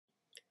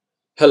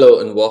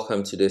Hello and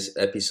welcome to this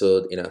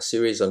episode in our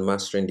series on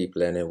mastering deep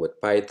learning with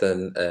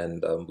Python,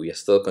 and we are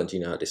still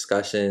continuing our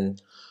discussion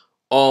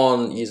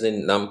on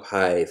using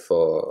Numpy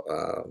for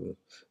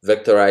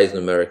vectorized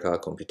numerical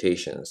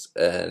computations,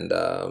 and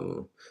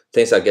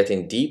things are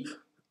getting deep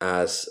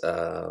as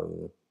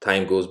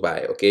time goes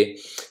by. Okay,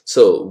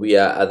 so we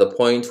are at the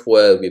point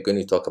where we're going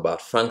to talk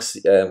about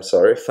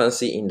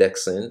fancy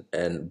indexing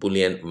and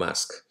Boolean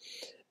mask,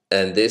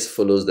 and this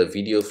follows the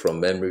video from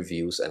memory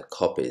views and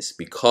copies,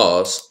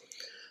 because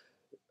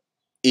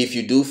if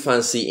you do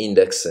fancy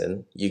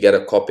indexing, you get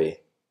a copy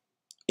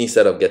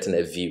instead of getting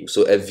a view.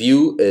 So a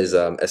view is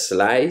a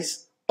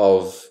slice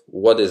of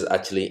what is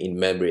actually in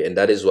memory, and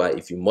that is why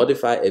if you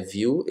modify a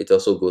view, it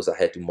also goes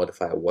ahead to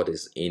modify what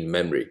is in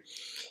memory.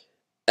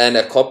 And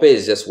a copy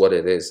is just what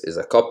it is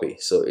a copy.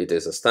 So it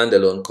is a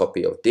standalone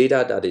copy of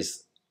data that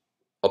is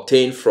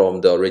obtained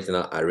from the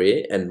original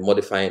array, and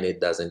modifying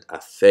it doesn't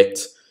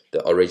affect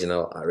the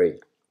original array.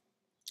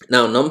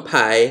 Now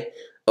NumPy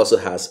also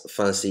has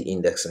fancy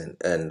indexing,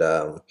 and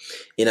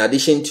in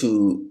addition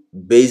to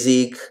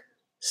basic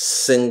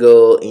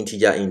single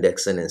integer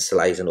indexing and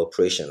slicing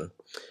operation,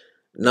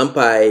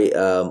 NumPy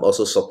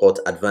also supports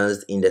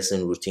advanced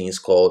indexing routines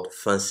called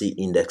fancy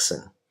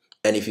indexing.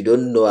 And if you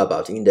don't know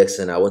about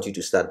indexing, I want you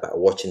to start by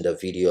watching the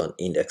video on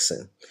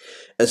indexing.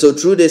 And so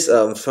through this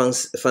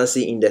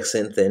fancy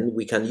indexing thing,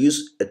 we can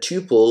use a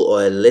tuple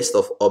or a list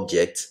of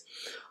objects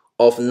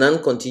of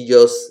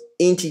non-contiguous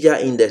integer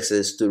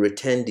indexes to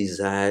return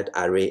desired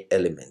array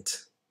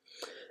element.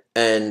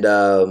 And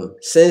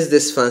since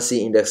this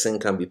fancy indexing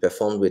can be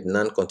performed with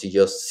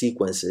non-contiguous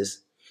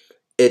sequences,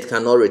 it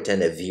cannot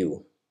return a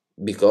view,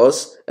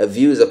 because a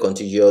view is a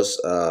contiguous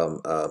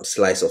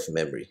slice of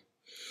memory.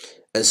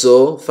 And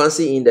so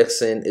fancy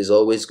indexing is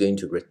always going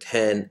to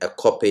return a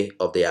copy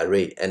of the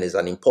array, and is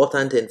an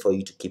important thing for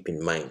you to keep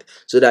in mind,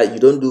 so that you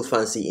don't do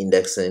fancy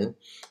indexing,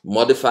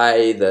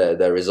 modify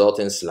the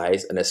resulting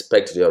slice, and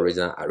expect the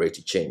original array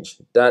to change.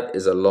 That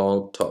is a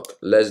long talk.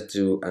 Let's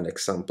do an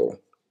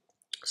example.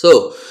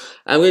 So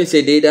I'm going to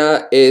say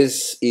data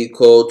is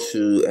equal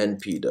to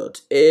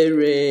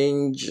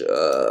np.arange,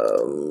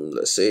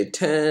 let's say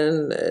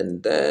 10,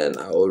 and then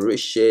I will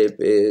reshape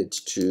it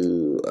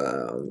to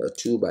a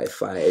 2 by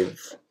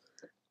 5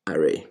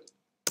 array.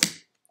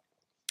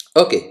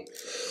 Okay,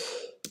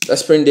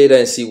 let's print data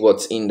and see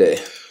what's in there.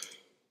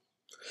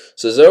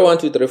 So 0, 1,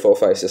 2, 3, 4,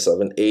 5, 6,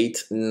 7,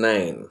 8,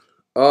 9.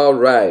 All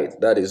right,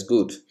 that is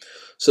good.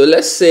 So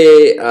let's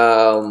say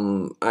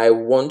I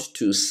want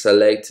to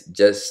select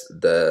just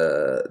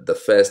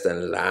the first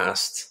and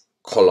last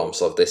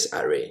columns of this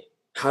array.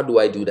 How do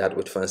I do that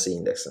with fancy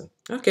indexing?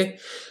 Okay,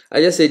 I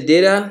just say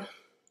data,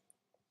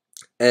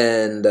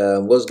 and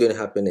what's going to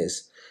happen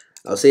is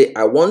I'll say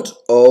I want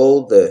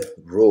all the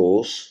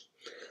rows,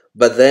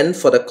 but then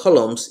for the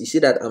columns, you see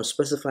that I'm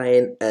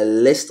specifying a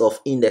list of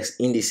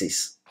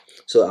indices.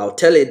 So I'll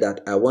tell it that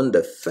I want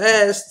the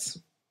first,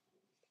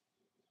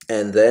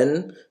 and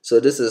then, so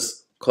this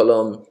is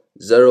column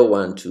 0,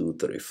 1, 2,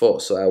 3,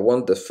 4. So I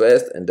want the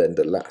first and then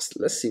the last.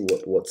 Let's see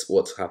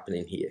what's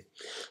happening here.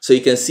 So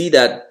you can see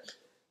that,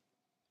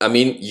 I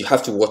mean, you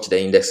have to watch the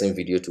indexing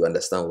video to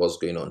understand what's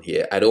going on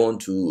here. I don't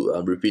want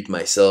to repeat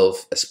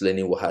myself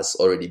explaining what has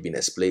already been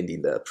explained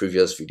in the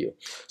previous video.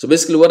 So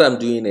basically what I'm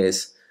doing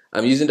is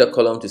I'm using the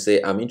column to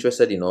say I'm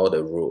interested in all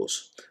the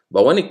rows.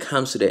 But when it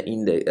comes to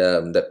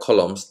the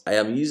columns, I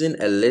am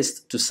using a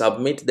list to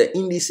submit the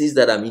indices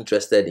that I'm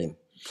interested in.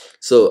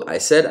 So I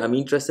said I'm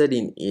interested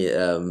in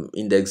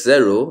index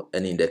 0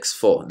 and index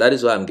 4. That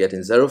is why I'm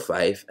getting 0,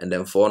 5 and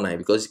then 4, 9,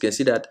 because you can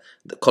see that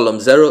the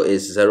column 0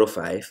 is 0,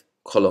 5,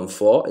 column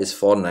 4 is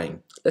 4,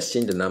 9. Let's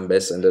change the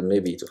numbers, and then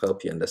maybe to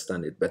help you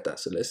understand it better.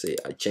 So let's say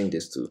I change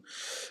this to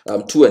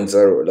 2 and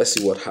 0. Let's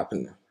see what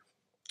happened.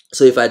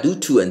 So if I do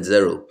 2 and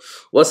 0,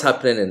 what's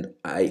happening?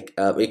 And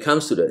it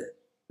comes to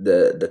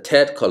the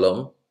third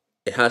column.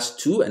 It has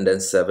 2 and then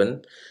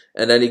 7,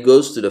 and then it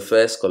goes to the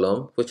first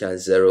column, which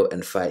has 0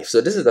 and 5. So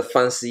this is the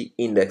fancy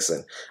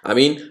indexing. I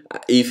mean,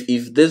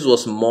 if this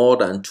was more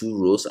than 2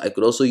 rows, I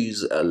could also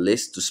use a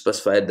list to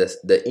specify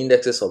the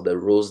indexes of the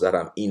rows that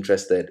I'm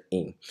interested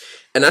in.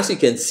 And as you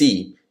can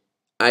see,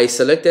 I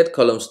selected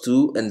columns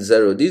 2 and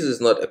 0. This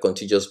is not a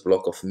contiguous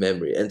block of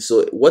memory, and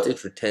so what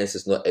it returns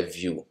is not a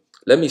view.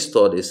 Let me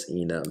store this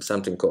in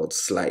something called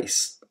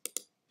slice.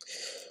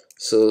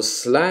 So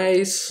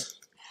slice.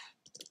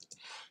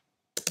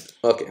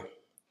 Okay,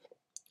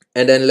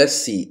 and then let's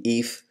see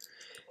if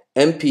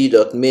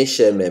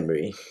np.share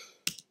memory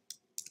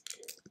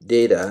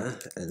data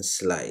and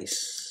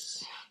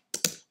slice,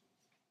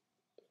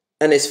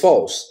 and it's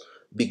false,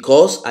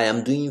 because I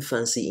am doing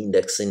fancy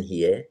indexing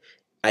here.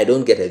 I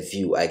don't get a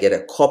view, I get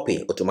a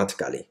copy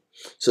automatically.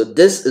 So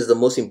this is the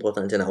most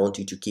important thing I want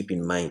you to keep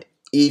in mind.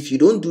 If you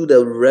don't do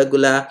the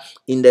regular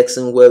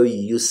indexing where you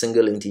use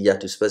single integer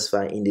to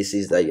specify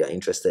indices that you are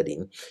interested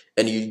in,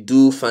 and you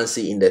do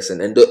fancy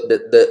indexing, and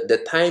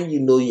the time you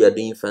know you are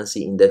doing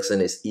fancy indexing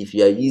is if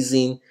you are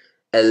using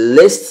a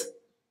list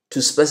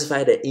to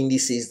specify the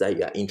indices that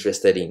you are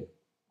interested in.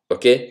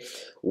 Okay,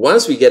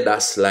 once we get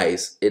that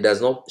slice, it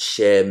does not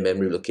share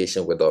memory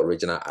location with the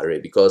original array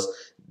because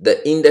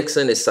the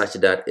indexing is such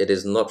that it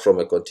is not from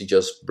a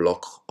contiguous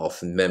block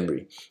of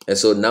memory. And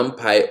so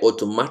NumPy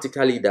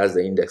automatically does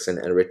the indexing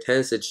and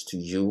returns it to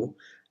you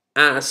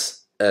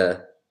as a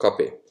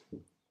copy.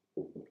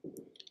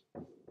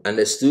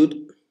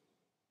 Understood?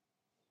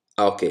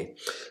 Okay.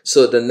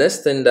 So the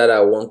next thing that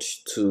I want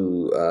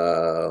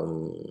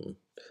to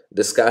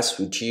discuss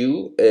with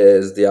you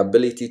is the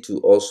ability to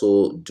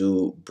also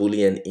do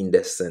Boolean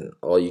indexing,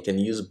 or you can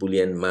use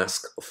Boolean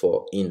mask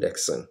for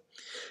indexing.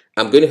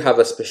 I'm going to have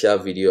a special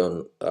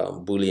video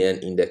on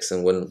Boolean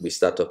indexing when we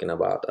start talking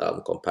about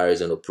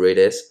comparison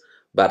operators.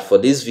 But for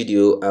this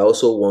video, I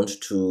also want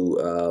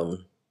to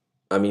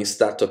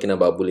start talking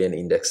about Boolean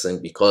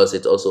indexing because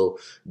it also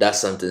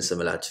does something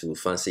similar to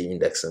fancy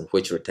indexing,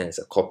 which returns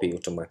a copy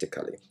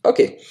automatically.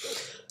 Okay,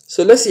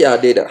 so let's see our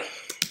data.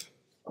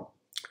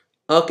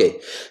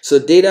 Okay, so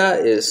data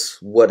is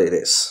what it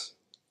is.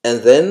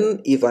 And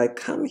then if I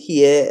come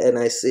here and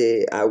I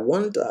say I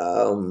want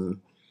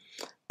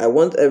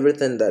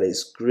everything that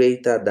is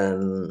greater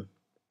than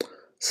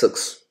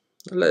 6.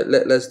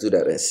 Let's do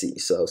that and see.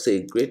 So I'll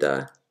say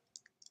greater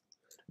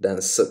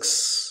than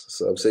 6.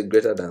 So I'll say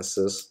greater than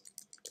 6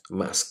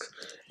 mask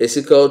is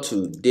equal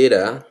to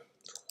data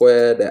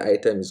where the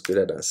item is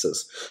greater than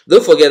 6.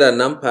 Don't forget that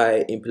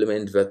NumPy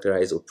implements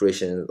vectorized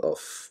operations of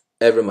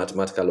every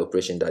mathematical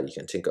operation that you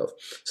can think of.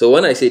 So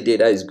when I say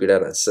data is greater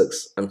than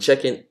 6, I'm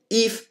checking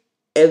if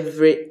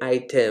every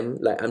item,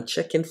 like I'm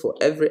checking for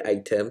every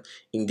item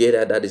in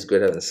data that is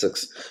greater than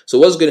 6. So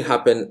what's going to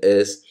happen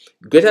is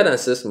greater than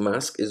 6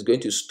 mask is going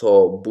to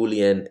store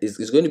Boolean,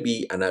 is going to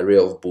be an array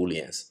of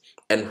Booleans.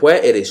 And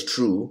where it is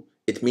true,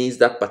 it means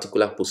that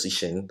particular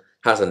position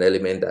has an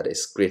element that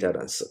is greater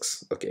than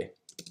 6. Okay.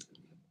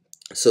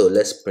 So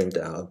let's print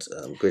out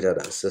greater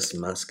than 6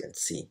 mask and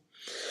see.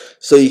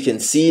 So you can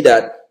see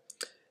that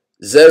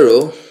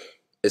 0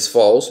 is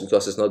false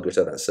because it's not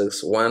greater than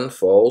 6. 1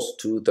 false,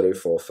 2, 3,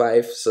 4,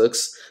 5,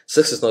 6.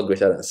 6 is not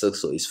greater than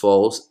 6, so it's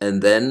false.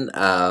 And then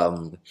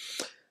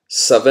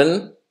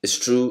 7 is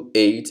true,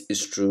 8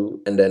 is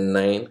true, and then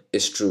 9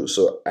 is true.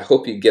 So I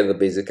hope you get the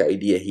basic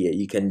idea here.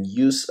 You can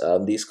use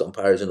these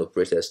comparison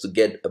operators to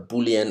get a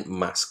Boolean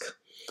mask.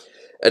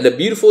 And the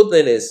beautiful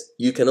thing is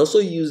you can also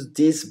use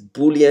this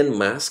Boolean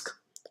mask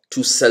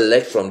to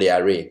select from the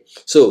array.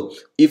 So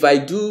if I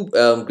do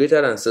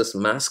greater than 6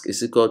 mask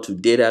is equal to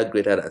data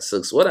greater than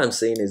 6, what I'm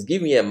saying is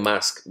give me a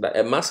mask. That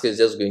a mask is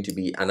just going to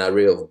be an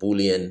array of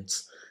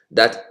Booleans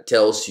that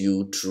tells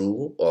you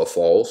true or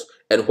false.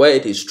 And where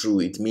it is true,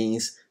 it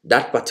means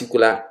that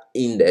particular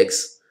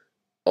index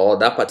or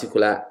that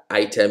particular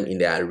item in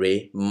the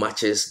array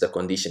matches the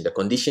condition. The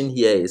condition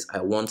here is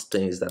I want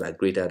things that are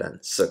greater than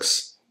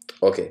 6.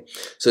 Okay,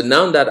 so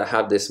now that I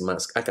have this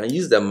mask, I can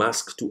use the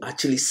mask to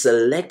actually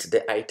select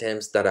the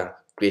items that are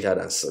greater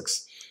than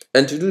 6.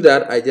 And to do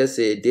that, I just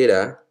say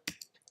data,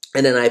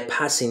 and then I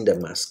pass in the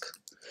mask.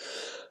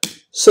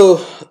 So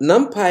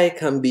NumPy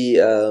can be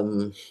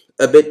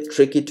a bit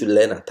tricky to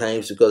learn at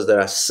times because there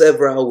are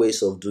several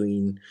ways of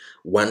doing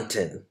one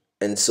thing.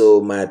 And so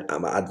my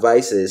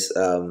advice is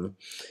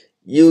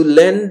you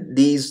learn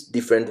these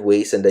different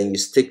ways and then you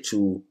stick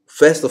to,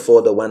 first of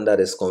all, the one that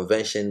is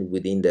convention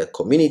within the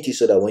community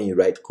so that when you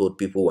write code,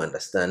 people will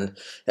understand.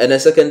 And then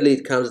secondly,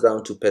 it comes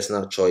down to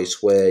personal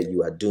choice where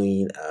you are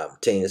doing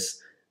things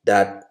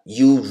that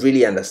you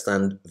really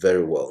understand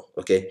very well.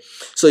 Okay,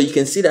 so you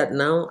can see that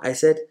now I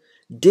said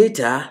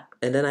data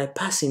and then I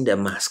pass in the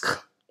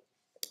mask.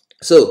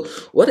 So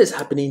what is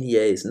happening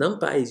here is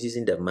NumPy is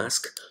using the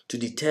mask to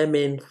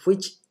determine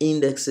which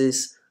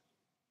indexes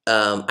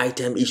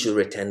item it should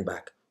return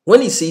back.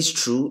 When it says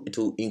true, it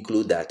will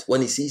include that.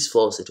 When it says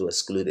false, it will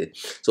exclude it.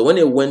 So when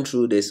it went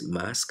through this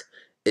mask,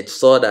 it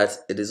saw that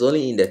it is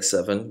only index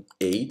 7,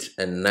 8,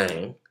 and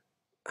 9.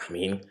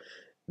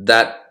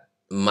 That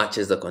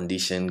matches the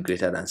condition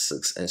greater than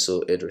 6, and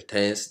so it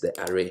returns the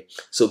array.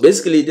 So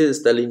basically, this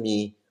is telling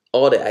me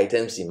all the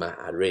items in my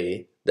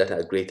array that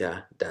are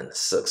greater than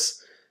 6.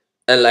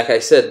 And like I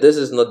said, this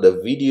is not the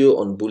video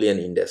on Boolean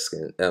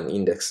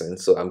indexing.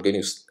 So I'm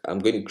going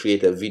to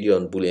create a video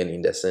on Boolean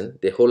indexing.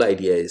 The whole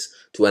idea is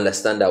to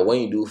understand that when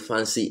you do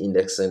fancy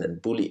indexing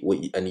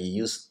and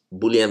you use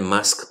Boolean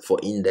mask for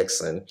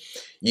indexing,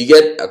 you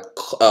get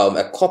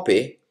a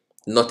copy,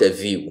 not a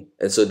view,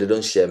 and so they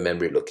don't share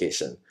memory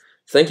location.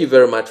 Thank you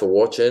very much for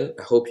watching.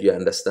 I hope you're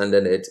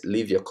understanding it.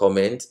 Leave your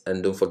comment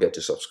and don't forget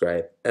to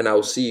subscribe. And I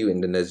will see you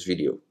in the next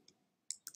video.